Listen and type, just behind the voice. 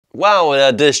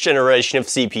Wow, this generation of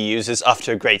CPUs is off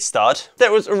to a great start.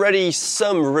 There was already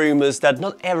some rumors that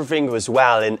not everything was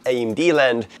well in AMD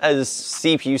land, as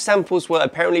CPU samples were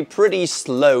apparently pretty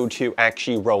slow to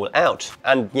actually roll out.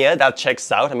 And yeah, that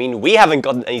checks out. I mean, we haven't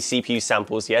gotten any CPU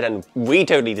samples yet, and we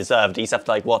totally deserve these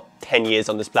after like, what, 10 years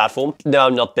on this platform? No,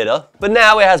 I'm not bitter. But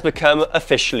now it has become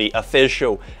officially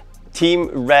official. Team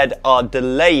Red are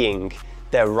delaying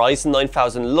their Ryzen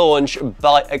 9000 launch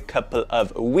by a couple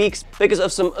of weeks because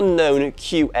of some unknown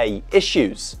QA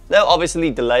issues. Now,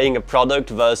 obviously, delaying a product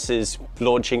versus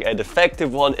launching a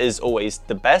defective one is always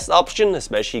the best option,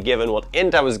 especially given what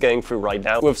Intel is going through right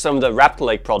now with some of the Raptor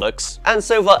Lake products. And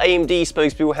so far, AMD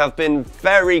spokespeople have been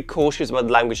very cautious about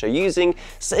the language they're using,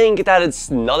 saying that it's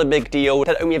not a big deal,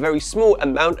 that only a very small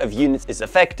amount of units is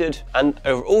affected, and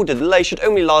overall the delay should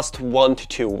only last 1 to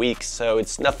 2 weeks, so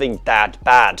it's nothing that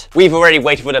bad. We've already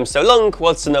waited for them so long,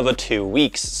 what's another 2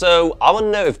 weeks? So I want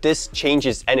to know if this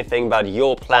changes anything about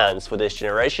your plans for this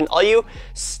generation. Are you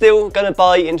still gonna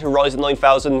buy into Ryzen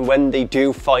 9000 when they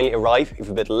do finally arrive, if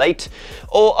a bit late?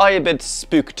 Or are you a bit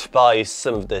spooked by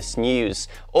some of this news?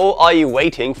 Or are you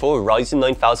waiting for Ryzen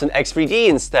 9000 X3D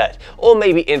instead? Or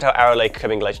maybe Intel Arrow Lake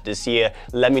coming later this year?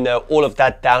 Let me know all of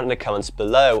that down in the comments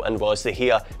below. And whilst you're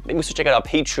here, maybe also check out our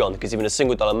Patreon, because even a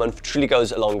single $1 a month truly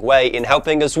goes a long way in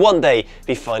helping us one day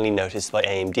be finally noticed by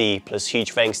AMD. Plus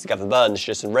huge thanks to Gavin Burns,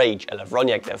 Justin Rage, Ella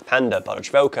Vroniak, Dev Panda, Bartosz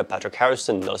Velka, Patrick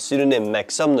Harrison, Not a Pseudonym,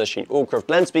 Meg Sumner, Shane Allcroft,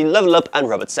 Lensby, Level Up, and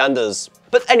Robert Sanders.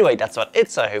 But anyway, that's about it,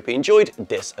 so I hope you enjoyed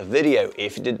this video.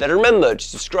 If you did, then remember to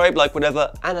subscribe, like,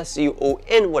 whatever, and I'll see you all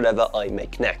in whatever I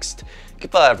make next.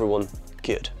 Goodbye everyone,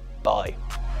 goodbye.